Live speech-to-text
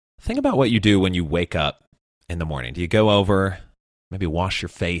think about what you do when you wake up in the morning. Do you go over, maybe wash your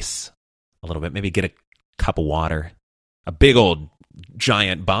face a little bit, maybe get a cup of water, a big old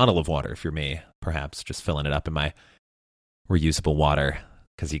giant bottle of water if you're me, perhaps just filling it up in my reusable water,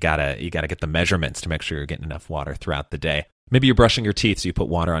 because you gotta get the measurements to make sure you're getting enough water throughout the day. Maybe you're brushing your teeth, so you put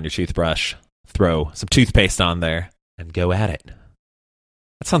water on your toothbrush, throw some toothpaste on there, and go at it.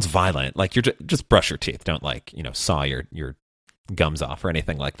 That sounds violent. Like, you're just brush your teeth. Don't, saw your gums off or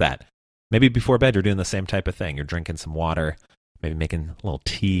anything like that. Maybe before bed you're doing the same type of thing. You're drinking some water, maybe making a little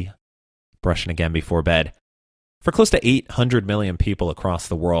tea, brushing again before bed. For close to 800 million people across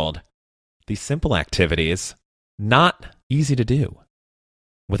the world, these simple activities, not easy to do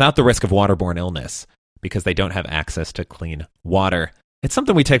without the risk of waterborne illness because they don't have access to clean water. It's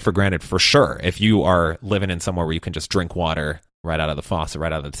something we take for granted for sure if you are living in somewhere where you can just drink water right out of the faucet,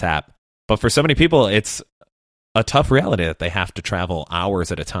 right out of the tap. But for so many people, it's a tough reality that they have to travel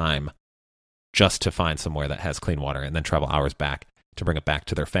hours at a time just to find somewhere that has clean water and then travel hours back to bring it back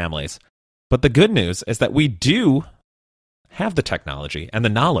to their families. But the good news is that we do have the technology and the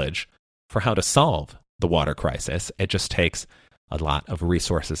knowledge for how to solve the water crisis. It just takes a lot of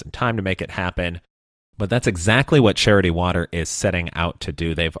resources and time to make it happen. But that's exactly what Charity Water is setting out to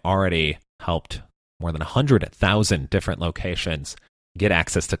do. They've already helped more than 100,000 different locations get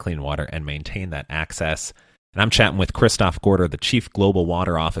access to clean water and maintain that access. And I'm chatting with Christoph Gorder, the Chief Global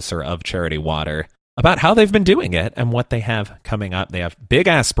Water Officer of Charity Water, about how they've been doing it and what they have coming up. They have big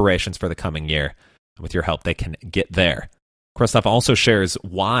aspirations for the coming year. And with your help, they can get there. Christoph also shares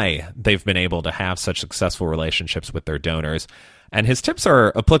why they've been able to have such successful relationships with their donors. And his tips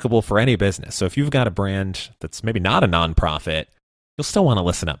are applicable for any business. So if you've got a brand that's maybe not a nonprofit, you'll still want to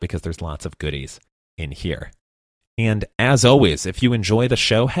listen up because there's lots of goodies in here. And as always, if you enjoy the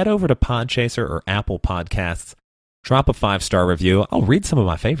show, head over to Podchaser or Apple Podcasts. Drop a 5-star review. I'll read some of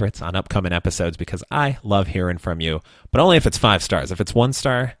my favorites on upcoming episodes because I love hearing from you, but only if it's 5 stars. If it's 1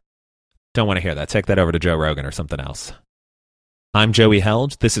 star, don't want to hear that. Take that over to Joe Rogan or something else. I'm Joey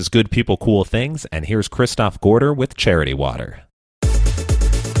Helge. This is Good People, Cool Things, and here's Christoph Gorder with Charity Water.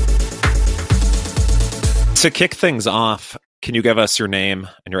 To kick things off, can you give us your name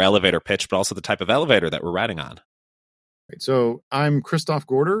and your elevator pitch, but also the type of elevator that we're riding on? Right, so I'm Christoph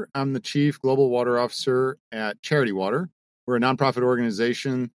Gorder. I'm the Chief Global Water Officer at Charity Water. We're a nonprofit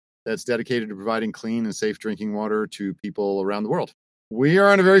organization that's dedicated to providing clean and safe drinking water to people around the world. We are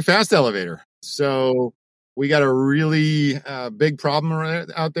on a very fast elevator. So we got a really big problem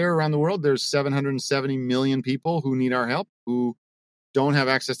out there around the world. There's 770 million people who need our help, who don't have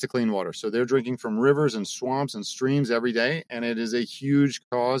access to clean water. So they're drinking from rivers and swamps and streams every day. And it is a huge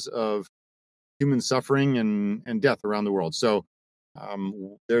cause of human suffering and death around the world. So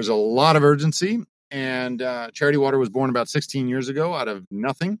there's a lot of urgency. And Charity Water was born about 16 years ago out of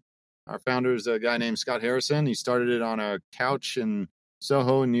nothing. Our founder is a guy named Scott Harrison. He started it on a couch in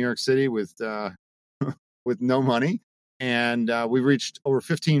Soho in New York City with no money. And we've reached over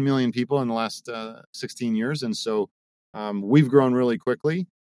 15 million people in the last 16 years. And so we've grown really quickly,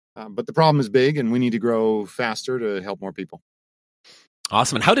 but the problem is big and we need to grow faster to help more people.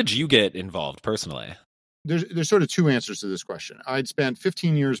 Awesome. And how did you get involved personally? There's sort of 2 answers to this question. I'd spent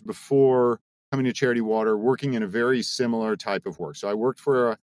 15 years before coming to Charity Water working in a very similar type of work. So I worked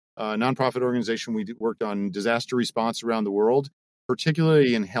for a nonprofit organization. We worked on disaster response around the world,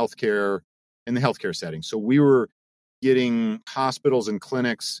 particularly in healthcare, in the healthcare setting. So we were getting hospitals and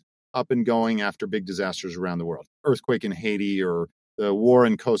clinics up and going after big disasters around the world, earthquake in Haiti or the war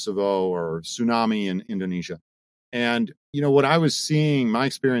in Kosovo or tsunami in Indonesia. And, what I was seeing, my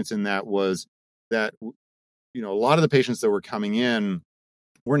experience in that was that, a lot of the patients that were coming in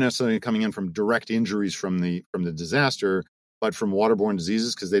weren't necessarily coming in from direct injuries from the disaster, but from waterborne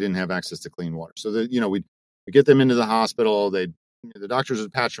diseases because they didn't have access to clean water. So that, we'd get them into the hospital, the doctors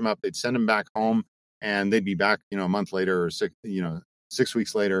would patch them up, they'd send them back home, and they'd be back, a month later or 6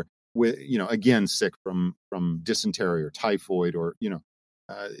 weeks later with, again, sick from dysentery or typhoid or,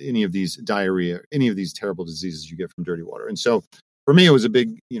 any of these diarrhea, any of these terrible diseases you get from dirty water. And so for me, it was a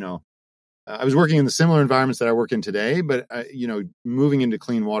big, I was working in the similar environments that I work in today, but, moving into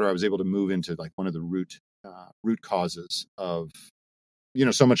clean water, I was able to move into like one of the root causes of,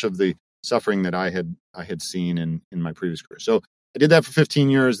 so much of the suffering that I had seen in my previous career. So I did that for 15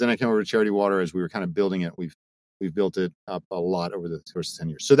 years. Then I came over to Charity Water as we were kind of building it. We've built it up a lot over the course of 10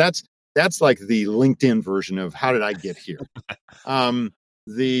 years. So that's like the LinkedIn version of how did I get here?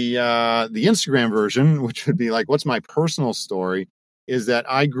 The Instagram version, which would be like, what's my personal story, is that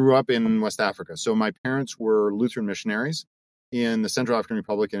I grew up in West Africa. So my parents were Lutheran missionaries in the Central African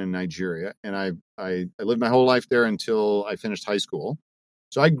Republic and in Nigeria. And I lived my whole life there until I finished high school.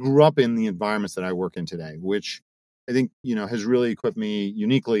 So I grew up in the environments that I work in today, which I think, has really equipped me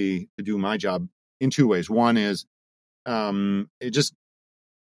uniquely to do my job in two ways. One is,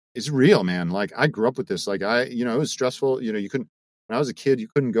 it's real, man. Like I grew up with this. Like it was stressful. You couldn't, when I was a kid, I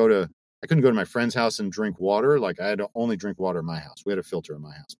couldn't go to my friend's house and drink water. Like I had to only drink water in my house. We had a filter in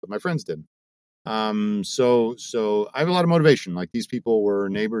my house, but my friends didn't. So I have a lot of motivation. Like these people were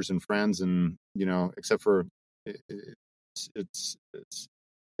neighbors and friends, and except for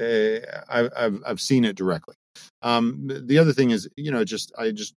I've seen it directly. The other thing is,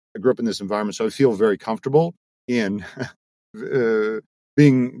 I grew up in this environment, so I feel very comfortable in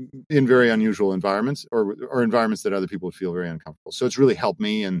being in very unusual environments or environments that other people would feel very uncomfortable. So it's really helped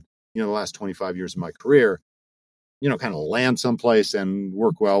me in the last 25 years of my career, kind of land someplace and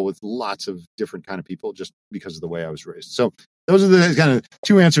work well with lots of different kind of people just because of the way I was raised. So those are the kind of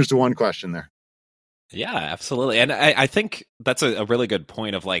two answers to one question there. Yeah, absolutely. And I think that's a really good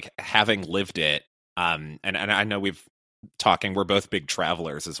point of like having lived it. And I know we're both big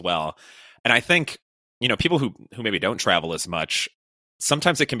travelers as well. And I think, people who maybe don't travel as much,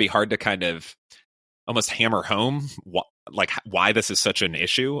 sometimes it can be hard to kind of almost hammer home why this is such an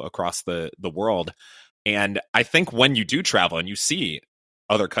issue across the world. And I think when you do travel and you see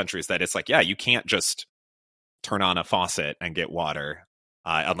other countries that it's like, yeah, you can't just turn on a faucet and get water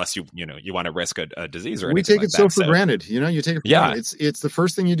unless you want to risk a disease or anything. We take like it so that. for granted. You take it for granted. It's the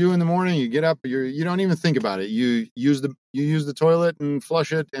first thing you do in the morning. You get up, you don't even think about it. You use the toilet and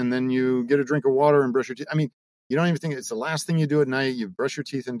flush it, and then you get a drink of water and brush your teeth. I mean, you don't even think it's the last thing you do at night. You brush your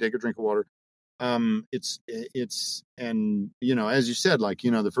teeth and take a drink of water. As you said, like,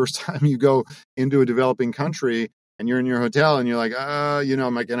 the first time you go into a developing country and you're in your hotel and you're like,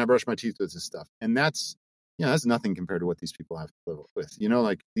 can I brush my teeth with this stuff? And that's nothing compared to what these people have to live with.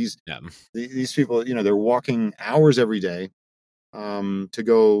 Like these people, they're walking hours every day, to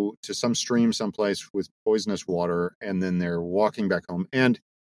go to some stream someplace with poisonous water, and then they're walking back home. And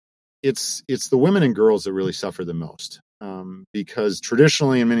it's the women and girls that really suffer the most. Because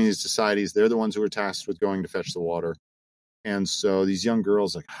traditionally in many of these societies, they're the ones who are tasked with going to fetch the water. And so these young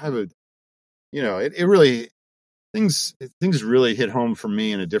girls, like, it really, things really hit home for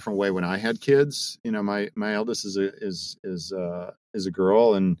me in a different way when I had kids. My eldest is a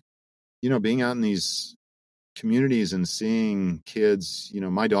girl, and, being out in these communities and seeing kids,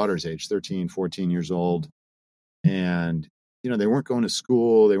 my daughter's age, 13, 14 years old, and, they weren't going to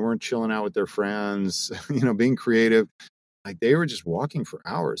school. They weren't chilling out with their friends, being creative. Like they were just walking for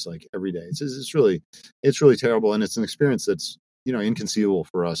hours, like every day. It's really terrible. And it's an experience that's, inconceivable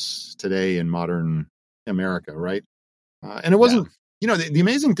for us today in modern America. Right. And it wasn't, the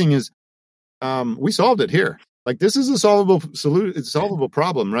amazing thing is, we solved it here. Like this is a solvable solution. It's a solvable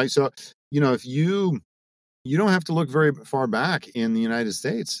problem. Right. So, if you don't have to look very far back in the United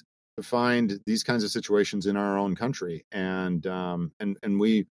States to find these kinds of situations in our own country. And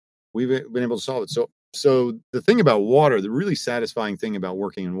we've been able to solve it. So the thing about water, the really satisfying thing about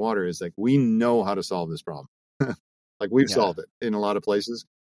working in water is like, we know how to solve this problem. Like we've solved it in a lot of places.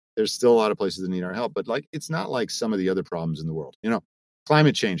 There's still a lot of places that need our help, but like, it's not like some of the other problems in the world,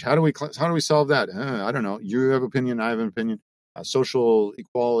 climate change. How do we solve that? I don't know. You have an opinion. I have an opinion. Social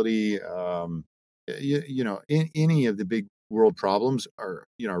equality, any of the big world problems are,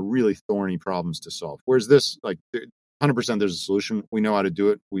 really thorny problems to solve. Whereas this, like 100% there's a solution. We know how to do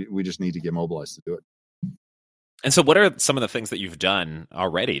it. We just need to get mobilized to do it. And so what are some of the things that you've done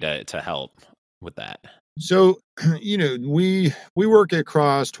already to help with that? So, we work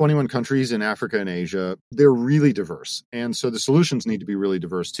across 21 countries in Africa and Asia. They're really diverse. And so the solutions need to be really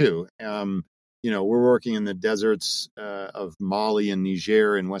diverse too. We're working in the deserts of Mali and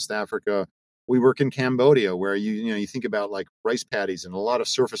Niger in West Africa. We work in Cambodia, where you think about like rice paddies and a lot of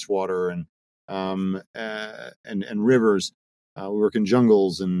surface water and rivers. We work in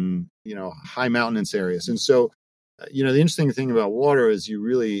jungles and high mountainous areas. And so, the interesting thing about water is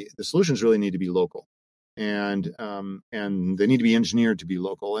the solutions really need to be local, and they need to be engineered to be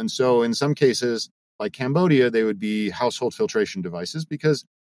local. And so, in some cases, like Cambodia, they would be household filtration devices because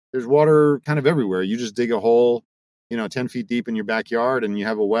there's water kind of everywhere. You just dig a hole 10 feet deep in your backyard and you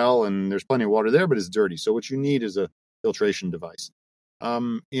have a well and there's plenty of water there, but it's dirty. So what you need is a filtration device.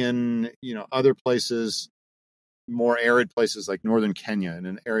 In, other places, more arid places like northern Kenya in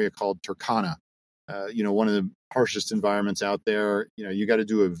an area called Turkana, one of the harshest environments out there, you got to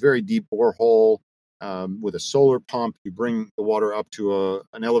do a very deep borehole with a solar pump. You bring the water up to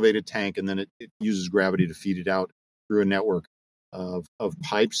an elevated tank, and then it uses gravity to feed it out through a network of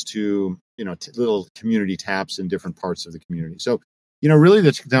pipes to little community taps in different parts of the community. So really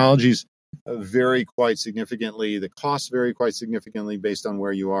the technologies vary quite significantly. The costs vary quite significantly based on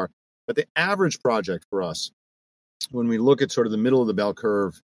where you are. But the average project for us, when we look at sort of the middle of the bell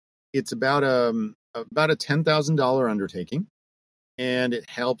curve, it's about a $10,000 undertaking, and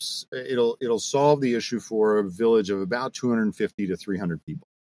it'll solve the issue for a village of about 250 to 300 people.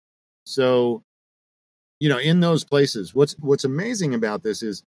 So, in those places, what's amazing about this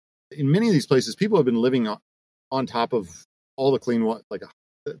is, in many of these places, people have been living on top of all the clean water. Like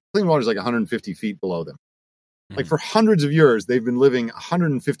clean water is like 150 feet below them. Mm-hmm. Like for hundreds of years, they've been living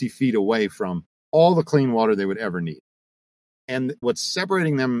 150 feet away from all the clean water they would ever need. And what's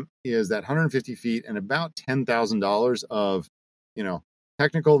separating them is that 150 feet and about $10,000 of,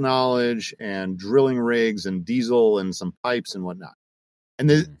 technical knowledge and drilling rigs and diesel and some pipes and whatnot. And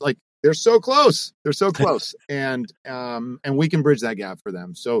they're so close. They're so close. and we can bridge that gap for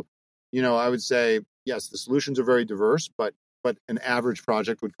them. So, I would say, yes, the solutions are very diverse, but an average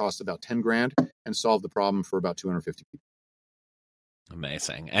project would cost about 10 grand and solve the problem for about 250 people.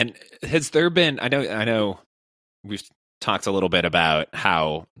 Amazing. And has there been, I know we've talked a little bit about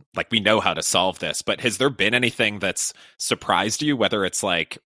how, we know how to solve this, but has there been anything that's surprised you, whether it's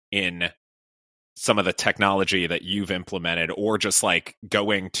in some of the technology that you've implemented, or just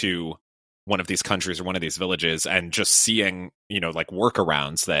going to one of these countries or one of these villages and just seeing,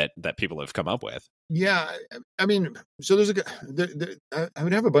 workarounds that people have come up with? Yeah. I mean, so I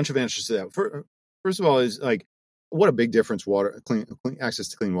would have a bunch of answers to that. First of all, is what a big difference clean access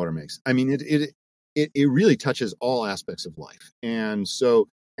to clean water makes. I mean, it really touches all aspects of life. And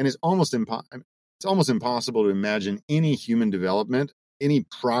it's almost impossible to imagine any human development, any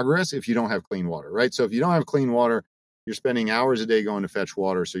progress, if you don't have clean water, right? So if you don't have clean water, you're spending hours a day going to fetch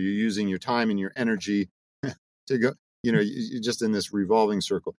water. So you're using your time and your energy to go, you're just in this revolving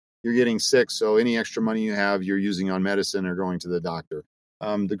circle. You're getting sick. So any extra money you have, you're using on medicine or going to the doctor.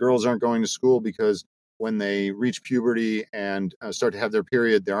 The girls aren't going to school because when they reach puberty and start to have their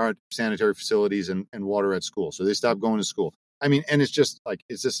period, there aren't sanitary facilities and water at school. So they stop going to school. I mean, and it's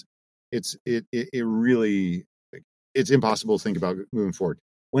impossible to think about moving forward.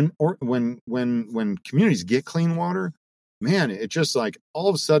 When communities get clean water, man, it just all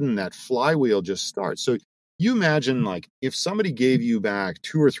of a sudden that flywheel just starts. So you imagine if somebody gave you back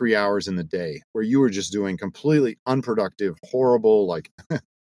 2 or 3 hours in the day where you were just doing completely unproductive, horrible,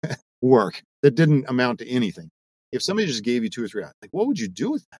 work that didn't amount to anything. If somebody just gave you 2 or 3 hours, what would you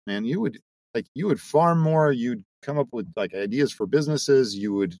do with that, man? You would farm more. You'd come up with ideas for businesses.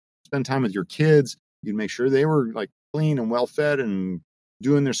 You would spend time with your kids. You'd make sure they were clean and well fed and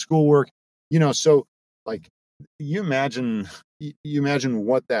doing their schoolwork. So you imagine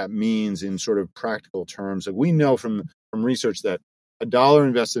what that means in sort of practical terms. We know from research that $1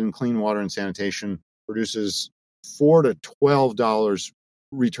 invested in clean water and sanitation produces $4 to $12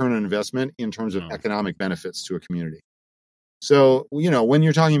 return on investment in terms of economic benefits to a community. So, when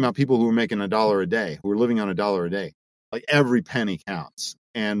you're talking about people who are making $1 a day, who are living on $1 a day, every penny counts,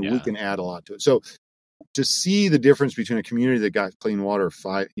 and we can add a lot to it. So to see the difference between a community that got clean water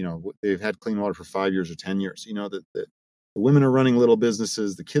they've had clean water for 5 years or 10 years, the women are running little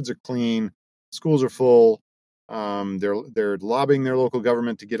businesses, the kids are clean, schools are full, they're lobbying their local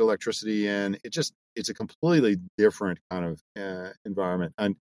government to get electricity in. It's a completely different kind of environment.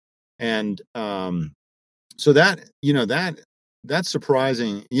 And so that's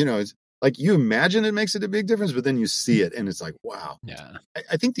surprising. It's you imagine it makes it a big difference, but then you see it and it's wow. Yeah.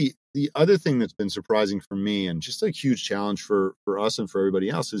 I think the other thing that's been surprising for me, and just a huge challenge for us and for everybody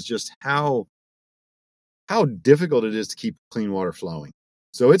else, is just how difficult it is to keep clean water flowing.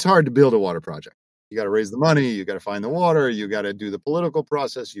 So it's hard to build a water project. You got to raise the money, you got to find the water, you got to do the political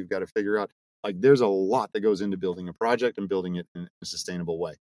process, you've got to figure out, there's a lot that goes into building a project and building it in a sustainable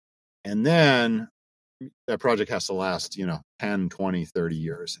way. And then that project has to last, 10, 20, 30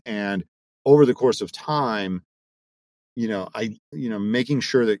 years. And over the course of time, making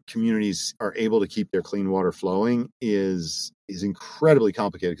sure that communities are able to keep their clean water flowing is incredibly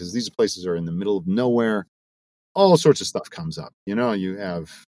complicated, because these places are in the middle of nowhere. All sorts of stuff comes up. You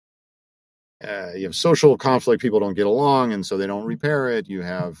have social conflict, people don't get along, and so they don't repair it. You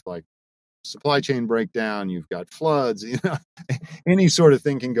have supply chain breakdown, you've got floods, any sort of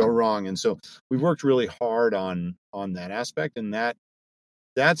thing can go wrong. And so we've worked really hard on that aspect, and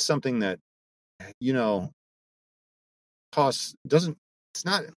that's something that costs it's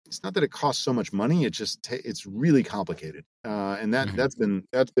not that it costs so much money, it's really complicated, and that's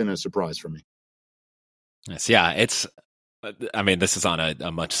been a surprise for me. Yes, yeah, this is on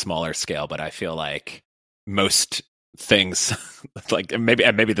a much smaller scale, but I feel like most things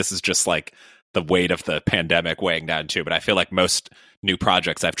maybe this is just the weight of the pandemic weighing down too. But I feel like most new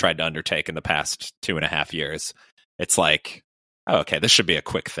projects I've tried to undertake in the past 2.5 years, it's like, oh, okay, this should be a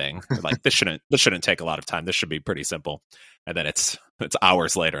quick thing. Like this shouldn't take a lot of time. This should be pretty simple. And then it's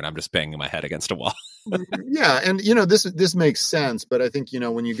hours later, and I'm just banging my head against a wall. Yeah, and this makes sense, but I think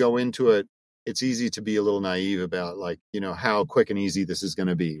when you go into it, it's easy to be a little naive about like how quick and easy this is going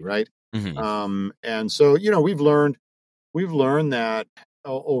to be, right? Mm-hmm. And so we've learned that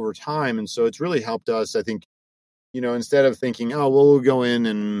over time, and so it's really helped us. I think instead of thinking, oh, well, we'll go in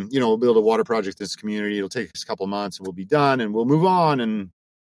and we'll build a water project in this community. It'll take us a couple of months, and we'll be done, and we'll move on, and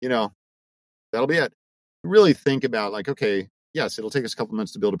that'll be it. Really think about like, okay, yes, it'll take us a couple of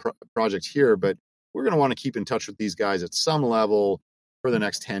months to build a project here, but we're going to want to keep in touch with these guys at some level for the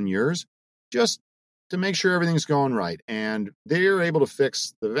next 10 years, just to make sure everything's going right. And they're able to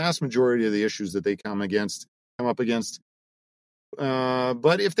fix the vast majority of the issues that they come up against.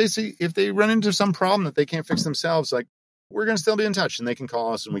 But if they run into some problem that they can't fix themselves, like we're going to still be in touch, and they can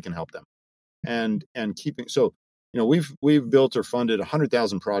call us and we can help them. And keeping, so, we've built or funded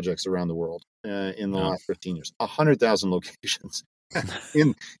 100,000 projects around the world in the last 15 years, 100,000 locations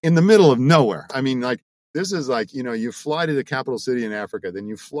in the middle of nowhere. I mean, like, this is like, you fly to the capital city in Africa, then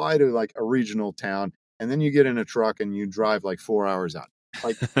you fly to like a regional town, and then you get in a truck and you drive like 4 hours out.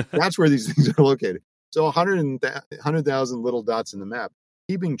 Like that's where these things are located. So 100,000 little dots in the map,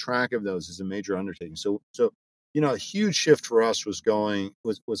 keeping track of those is a major undertaking. So a huge shift for us was kind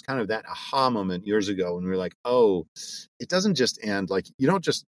of that aha moment years ago when we were like, oh, it doesn't just end. Like, you don't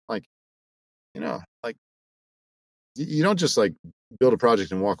just like, like you don't just like build a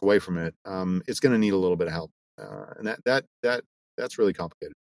project and walk away from it. It's going to need a little bit of help. And that's really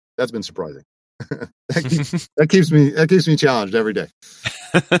complicated. That's been surprising. that keeps me challenged every day.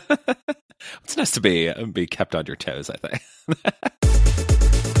 It's nice to be kept on your toes, I think.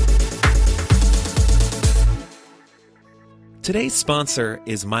 Today's sponsor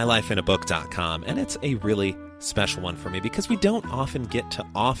is mylifeinabook.com, and it's a really special one for me because we don't often get to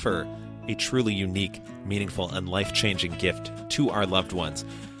offer a truly unique, meaningful, and life-changing gift to our loved ones.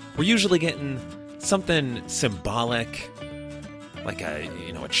 We're usually getting something symbolic, like a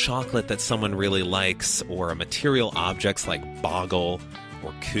chocolate that someone really likes, or a material objects like Boggle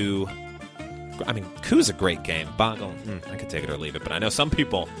or Coup. I mean, Coup's a great game. Boggle, I could take it or leave it, but I know some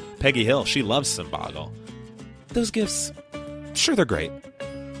people, Peggy Hill, she loves some Boggle. Those gifts, sure, they're great,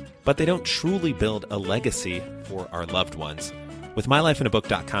 but they don't truly build a legacy for our loved ones. With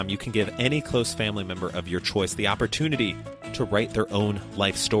mylifeinabook.com, you can give any close family member of your choice the opportunity to write their own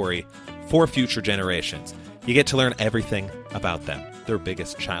life story for future generations. You get to learn everything about them, their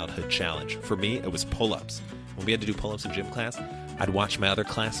biggest childhood challenge. For me, it was pull-ups. When we had to do pull-ups in gym class, I'd watch my other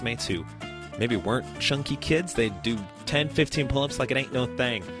classmates who maybe weren't chunky kids. They'd do 10, 15 pull-ups like it ain't no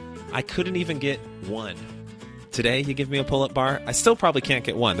thing. I couldn't even get one. Today, you give me a pull-up bar, I still probably can't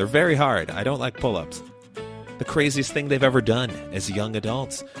get one. They're very hard. I don't like pull-ups. The craziest thing they've ever done as young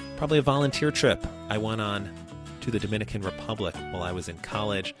adults, probably a volunteer trip I went on to the Dominican Republic while I was in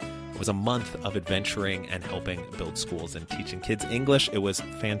college. It was a month of adventuring and helping build schools and teaching kids English. It was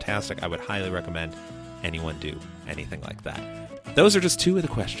fantastic. I would highly recommend anyone do anything like that. Those are just two of the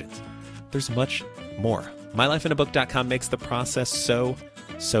questions. There's much more. MyLifeInABook.com makes the process so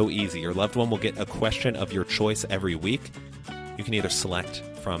easy. Your loved one will get a question of your choice every week. You can either select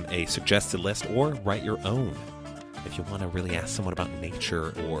from a suggested list or write your own. If you want to really ask someone about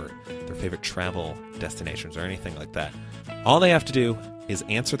nature or their favorite travel destinations or anything like that, all they have to do is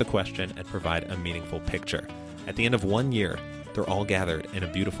answer the question and provide a meaningful picture. At the end of 1 year, they're all gathered in a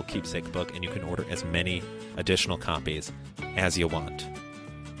beautiful keepsake book, and you can order as many additional copies as you want.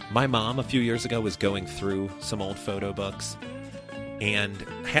 My mom, a few years ago, was going through some old photo books and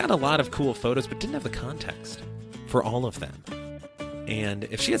had a lot of cool photos, but didn't have the context for all of them. And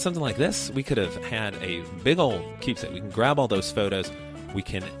if she had something like this, we could have had a big old keepsake. We can grab all those photos. We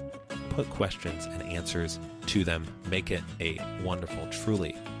can put questions and answers to them. Make it a wonderful,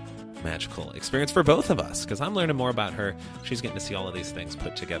 truly magical experience for both of us, because I'm learning more about her. She's getting to see all of these things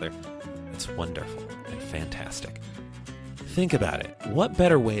put together. It's wonderful and fantastic. Think about it. What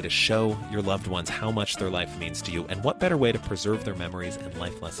better way to show your loved ones how much their life means to you, and what better way to preserve their memories and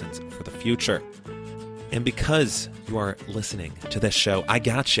life lessons for the future? And because you are listening to this show, I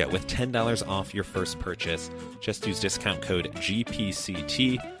got you with $10 off your first purchase. Just use discount code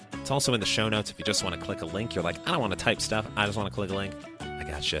GPCT. It's also in the show notes. If you just want to click a link, you're like, I don't want to type stuff, I just want to click a link. I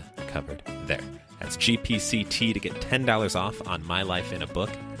got you covered there. That's GPCT to get $10 off on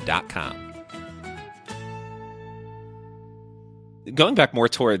mylifeinabook.com. Going back more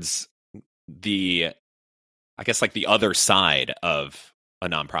towards the, I guess, like the other side of a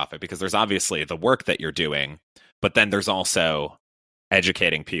nonprofit? Because there's obviously the work that you're doing, but then there's also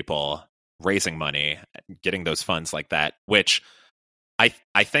educating people, raising money, getting those funds like that, which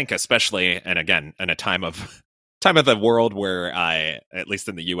I think, especially, and again, in a time of the world where at least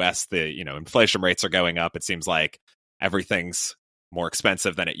in the US, the inflation rates are going up. It seems like everything's more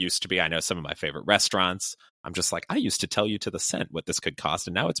expensive than it used to be. I know some of my favorite restaurants, I'm just like, I used to tell you to the cent what this could cost,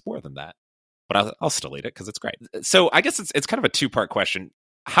 and now it's more than that. But I'll still eat it because it's great. So I guess it's kind of a two-part question.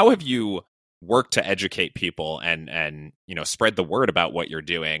 How have you worked to educate people and spread the word about what you're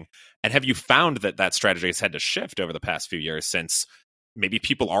doing? And have you found that strategy has had to shift over the past few years, since maybe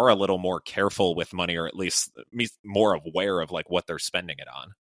people are a little more careful with money, or at least more aware of like what they're spending it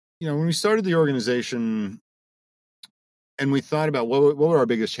on? When we started the organization and we thought about what were our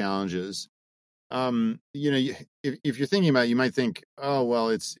biggest challenges, if you're thinking about it, you might think, oh, well,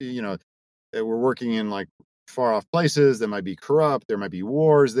 it's, that we're working in like far off places that might be corrupt. There might be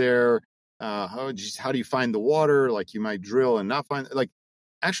wars there. How do you find the water? Like, you might drill and not find, like,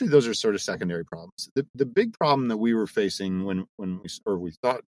 actually, those are sort of secondary problems. The big problem that we were facing when we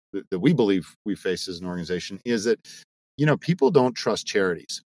thought that we believe we face as an organization is that, people don't trust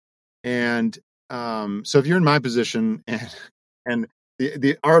charities. And so if you're in my position and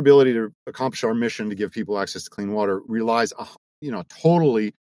our ability to accomplish our mission to give people access to clean water relies,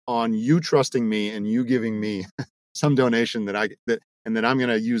 totally on you trusting me and you giving me some donation that I'm going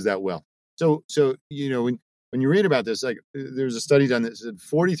to use that well. So when you read about this, like, there's a study done that said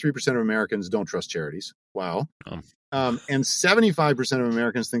 43% of Americans don't trust charities. Wow. And 75% of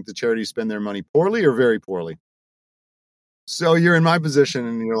Americans think the charities spend their money poorly or very poorly. So you're in my position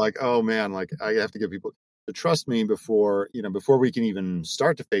and you're like, oh man, like, I have to get people to trust me before we can even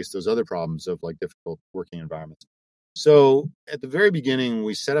start to face those other problems of like difficult working environments. So at the very beginning,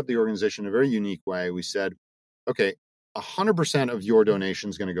 we set up the organization in a very unique way. We said, okay, 100% of your donation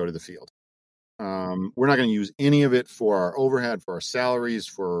is going to go to the field. We're not going to use any of it for our overhead, for our salaries,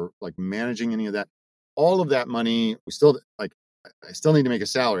 for like managing any of that. All of that money, I still need to make a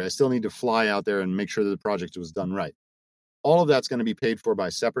salary. I still need to fly out there and make sure that the project was done right. All of that's going to be paid for by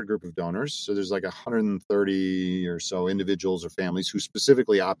a separate group of donors. So there's like 130 or so individuals or families who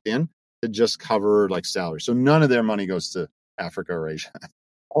specifically opt in to just cover like salary. So none of their money goes to Africa or Asia.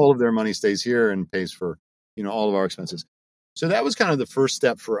 All of their money stays here and pays for, all of our expenses. So that was kind of the first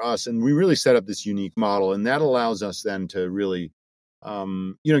step for us. And we really set up this unique model. And that allows us then to really,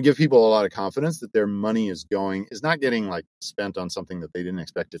 give people a lot of confidence that their money is not getting like spent on something that they didn't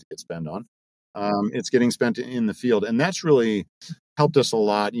expect it to get spent on. It's getting spent in the field. And that's really helped us a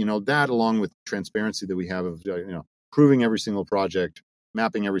lot. That along with transparency that we have of, proving every single project,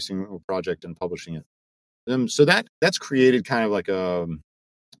 mapping every single project and publishing it. So that's created kind of like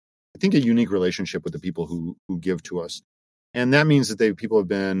I think a unique relationship with the people who give to us. And that means that people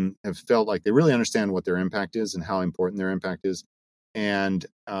have felt like they really understand what their impact is and how important their impact is, and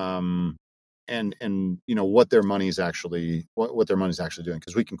what their money is actually doing,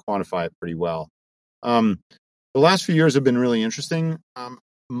 because we can quantify it pretty well. The last few years have been really interesting.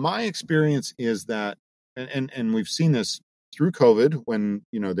 My experience is that, and we've seen this through COVID when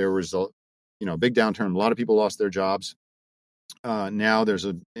there was a big downturn. A lot of people lost their jobs. Now there's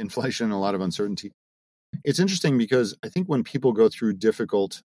inflation, a lot of uncertainty. It's interesting because I think when people go through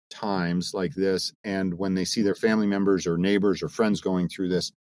difficult times like this, and when they see their family members or neighbors or friends going through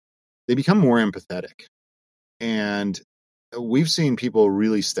this, they become more empathetic. And we've seen people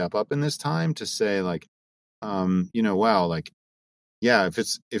really step up in this time to say like, wow, like, yeah, if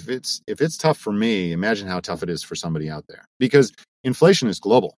it's tough for me, imagine how tough it is for somebody out there, because inflation is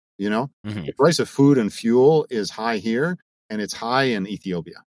global. Mm-hmm. The price of food and fuel is high here and it's high in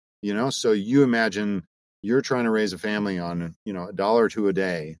Ethiopia, so you imagine you're trying to raise a family on, $1 or $2 a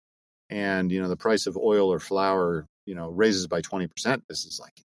day. And, the price of oil or flour, raises by 20%. This is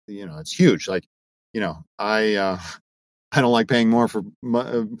like, it's huge. Like, I don't like paying more for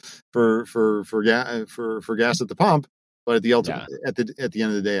gas at the pump, but at the ultimate, at the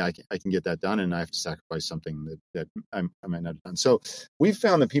end of the day, I can get that done, and I have to sacrifice something that I might not have done. So we've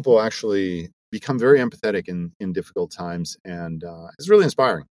found that people actually become very empathetic in difficult times, and it's really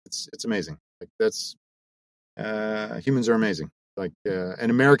inspiring. It's amazing. Like, that's humans are amazing. Like,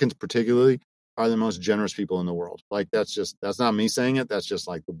 and Americans particularly are the most generous people in the world. Like, that's not me saying it. That's just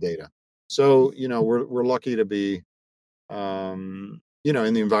like the data. So, we're lucky to be, in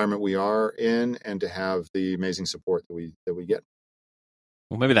the environment we are in, and to have the amazing support that we get.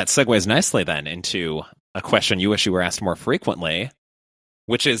 Well, maybe that segues nicely then into a question you wish you were asked more frequently,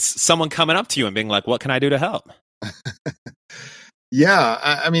 which is someone coming up to you and being like, "What can I do to help?" Yeah,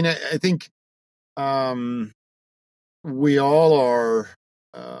 I mean, I think we all are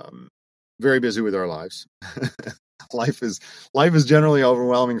very busy with our lives. life is generally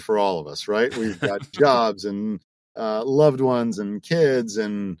overwhelming for all of us, right? We've got jobs and loved ones and kids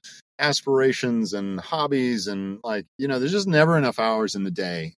and aspirations and hobbies, and there's just never enough hours in the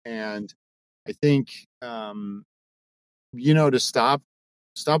day. And I think to stop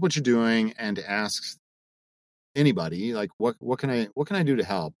what you're doing and to ask anybody, like, what can I do to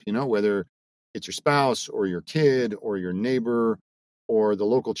help? Whether it's your spouse or your kid or your neighbor or the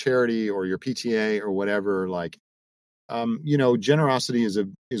local charity or your PTA or whatever. Generosity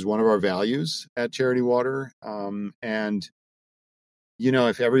is one of our values at Charity Water. And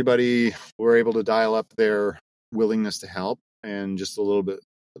if everybody were able to dial up their willingness to help and just a little bit,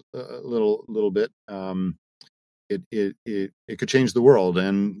 it could change the world.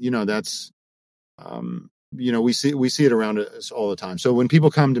 And that's we see it around us all the time. So when people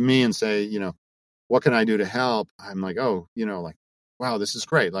come to me and say, what can I do to help? I'm like, oh, wow, this is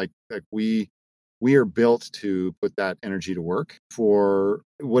great. Like we are built to put that energy to work for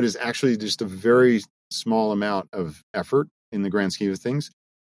what is actually just a very small amount of effort in the grand scheme of things.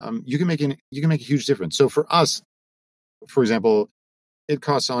 You can make a huge difference. So for us, for example, it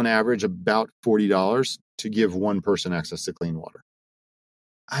costs on average about $40 to give one person access to clean water.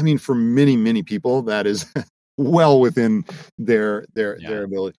 I mean, for many, many people, that is well within their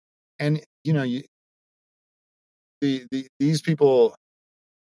ability. And these people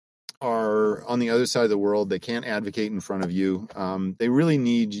are on the other side of the world. They can't advocate in front of you. They really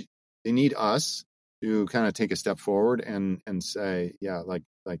need us to kind of take a step forward and say, yeah, like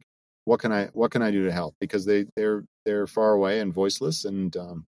what can I do to help? Because they're far away and voiceless. And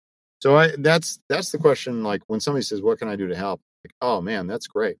so that's the question. Like when somebody says, what can I do to help? Like, oh man, that's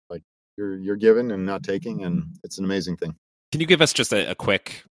great. Like you're giving and not taking, and it's an amazing thing. Can you give us just a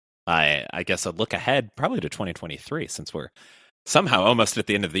quick, I guess, a look ahead, probably to 2023, since we're somehow almost at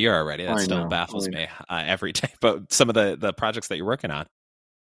the end of the year already? That still baffles me every day. But some of the projects that you're working on.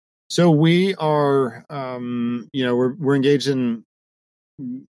 So we are, we're engaged in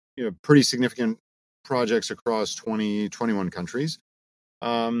pretty significant projects across 21 countries.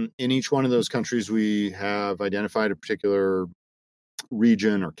 In each one of those countries, we have identified a particular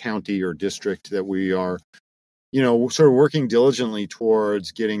region or county or district that we are, sort of working diligently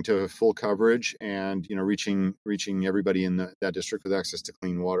towards getting to full coverage and, reaching everybody in that district with access to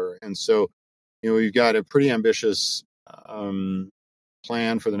clean water. And so, we've got a pretty ambitious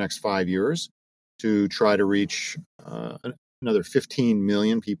plan for the next 5 years to try to reach another 15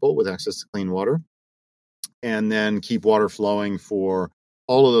 million people with access to clean water, and then keep water flowing for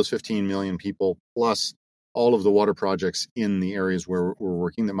all of those 15 million people, plus all of the water projects in the areas where we're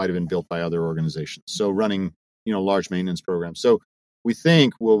working that might have been built by other organizations. So running, large maintenance programs. So we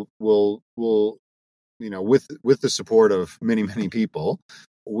think we'll with the support of many, many people,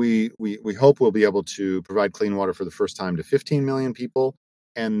 we hope we'll be able to provide clean water for the first time to 15 million people,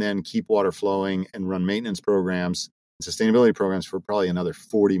 and then keep water flowing and run maintenance programs and sustainability programs for probably another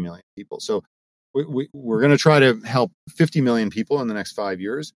 40 million people. So we're going to try to help 50 million people in the next 5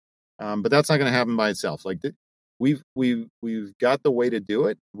 years. But that's not going to happen by itself. Like we've got the way to do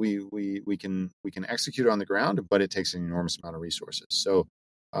it. We can execute on the ground, but it takes an enormous amount of resources. So,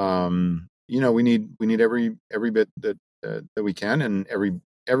 we need every bit that we can, and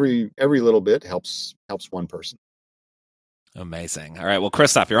every little bit helps one person. Amazing. All right. Well,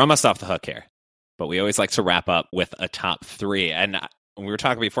 Christoph, you're almost off the hook here, but we always like to wrap up with a top three. And when we were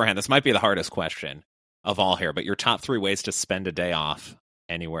talking beforehand, this might be the hardest question of all here, but your top 3 ways to spend a day off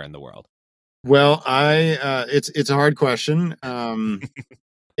anywhere in the world. Well, it's a hard question.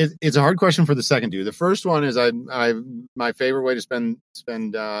 It's a hard question for the second two. The first one is my favorite way to spend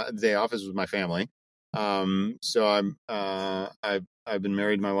the day off is with my family. So I've been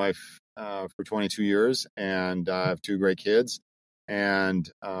married to my wife for 22 years, and I have 2 great kids, and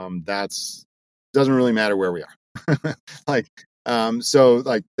that's doesn't really matter where we are. So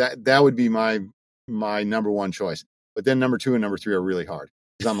that would be my number one choice. But then number 2 and number 3 are really hard.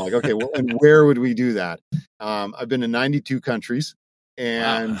 I'm like, okay, well, and where would we do that? I've been to 92 countries,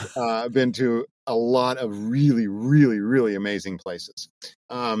 and I've been to a lot of really, really, really amazing places.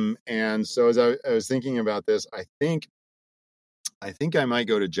 And so as I was thinking about this, I think I might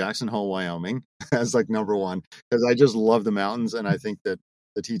go to Jackson Hole, Wyoming as like number 1, because I just love the mountains, and I think that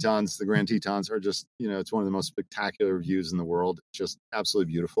the Tetons, the Grand Tetons, are just, it's one of the most spectacular views in the world. It's just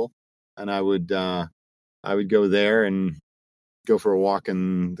absolutely beautiful, and I would go there and go for a walk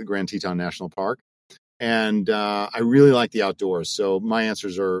in the Grand Teton National Park. And I really like the outdoors. So my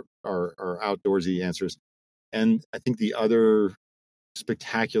answers are outdoorsy answers. And I think the other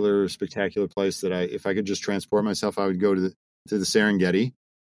spectacular place that if I could just transport myself, I would go to the Serengeti.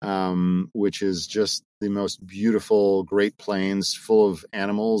 which is just the most beautiful Great Plains full of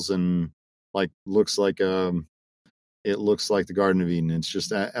animals and looks like the Garden of Eden. It's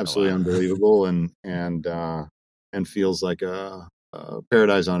just absolutely unbelievable and feels like a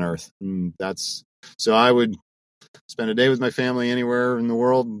paradise on earth. And so I would spend a day with my family anywhere in the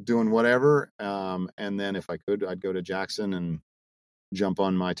world doing whatever. And then if I could, I'd go to Jackson and jump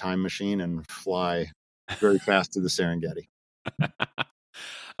on my time machine and fly very fast to the Serengeti.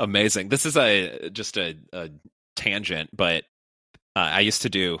 Amazing. This is just a tangent, but I used to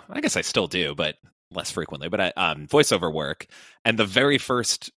do, I guess I still do, but less frequently, but voiceover work. And the very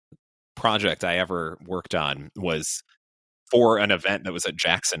first project I ever worked on was for an event that was at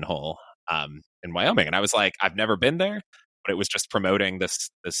Jackson Hole in Wyoming. And I was like, I've never been there, but it was just promoting this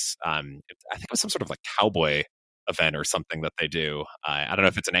I think it was some sort of cowboy event or something that they do. I don't know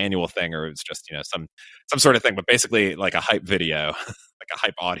if it's an annual thing or it's just, some sort of thing, but basically like a hype video, like a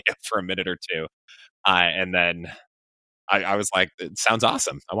hype audio for a minute or two. And then I was like, it sounds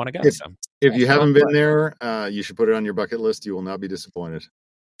awesome. I want to go. If you haven't been there, you should put it on your bucket list. You will not be disappointed.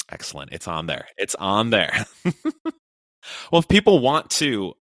 Excellent. It's on there. Well, if people want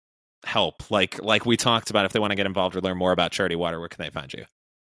to help, like we talked about, if they want to get involved or learn more about Charity Water, where can they find you?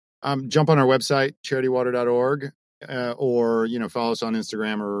 Jump on our website, charitywater.org, or, follow us on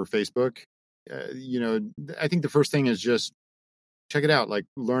Instagram or Facebook. I think the first thing is just check it out,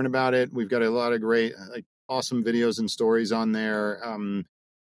 learn about it. We've got a lot of great, awesome videos and stories on there.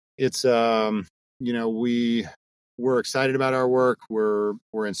 We're excited about our work. We're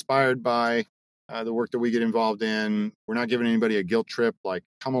inspired by the work that we get involved in. We're not giving anybody a guilt trip.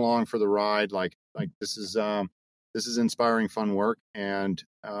 Come along for the ride. This is inspiring, fun work, and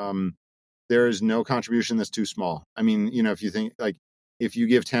there is no contribution that's too small. I mean, if you think if you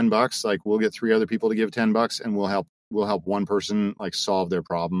give $10, we'll get 3 other people to give $10, and we'll help one person solve their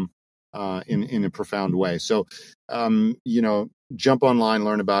problem in a profound way. So, jump online,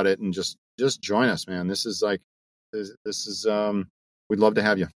 learn about it, and just join us, man. This is we'd love to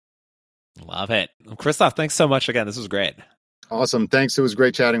have you. Love it. Christoph, thanks so much again. This was great. Awesome. Thanks. It was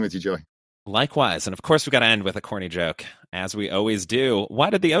great chatting with you, Joey. Likewise. And of course, we've got to end with a corny joke, as we always do. Why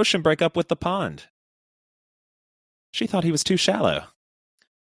did the ocean break up with the pond? She thought he was too shallow.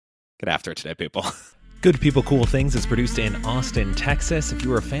 Get after it today, people. Good People, Cool Things is produced in Austin, Texas. If you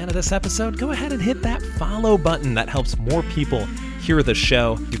were a fan of this episode, go ahead and hit that follow button. That helps more people hear the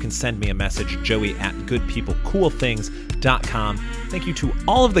show. You can send me a message, joey@goodpeoplecoolthings.com. Thank you to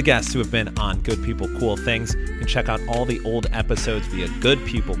all of the guests who have been on Good People, Cool Things. You can check out all the old episodes via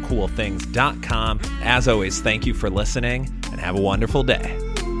goodpeoplecoolthings.com. As always, thank you for listening, and have a wonderful day.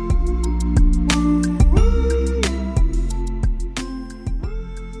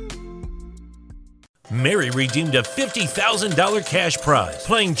 Mary redeemed a $50,000 cash prize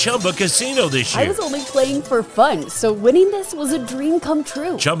playing Chumba Casino this year. I was only playing for fun, so winning this was a dream come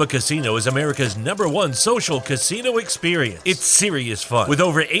true. Chumba Casino is America's #1 social casino experience. It's serious fun. With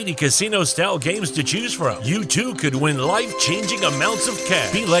over 80 casino-style games to choose from, you too could win life-changing amounts of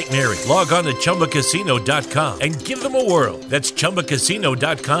cash. Be like Mary. Log on to ChumbaCasino.com and give them a whirl. That's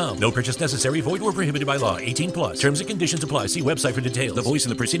ChumbaCasino.com. No purchase necessary. Void where prohibited by law. 18+. Terms and conditions apply. See website for details. The voice in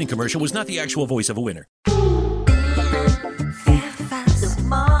the preceding commercial was not the actual voice of a winner.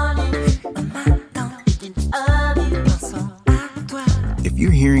 If you're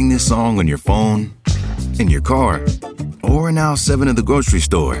hearing this song on your phone, in your car, or in aisle 7 of the grocery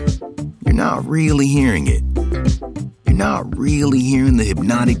store, you're not really hearing it. You're not really hearing the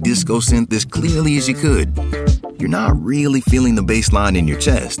hypnotic disco synth as clearly as you could. You're not really feeling the bass line in your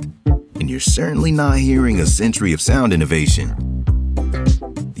chest. And you're certainly not hearing a century of sound innovation.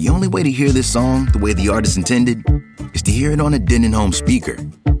 The only way to hear this song the way the artist intended is to hear it on a Denon home speaker.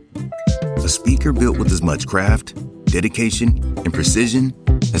 A speaker built with as much craft, dedication, and precision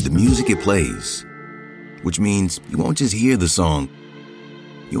as the music it plays. Which means you won't just hear the song,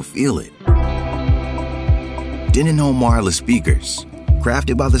 you'll feel it. Denon home wireless speakers,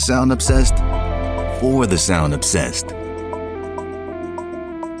 crafted by the sound obsessed, for the sound obsessed.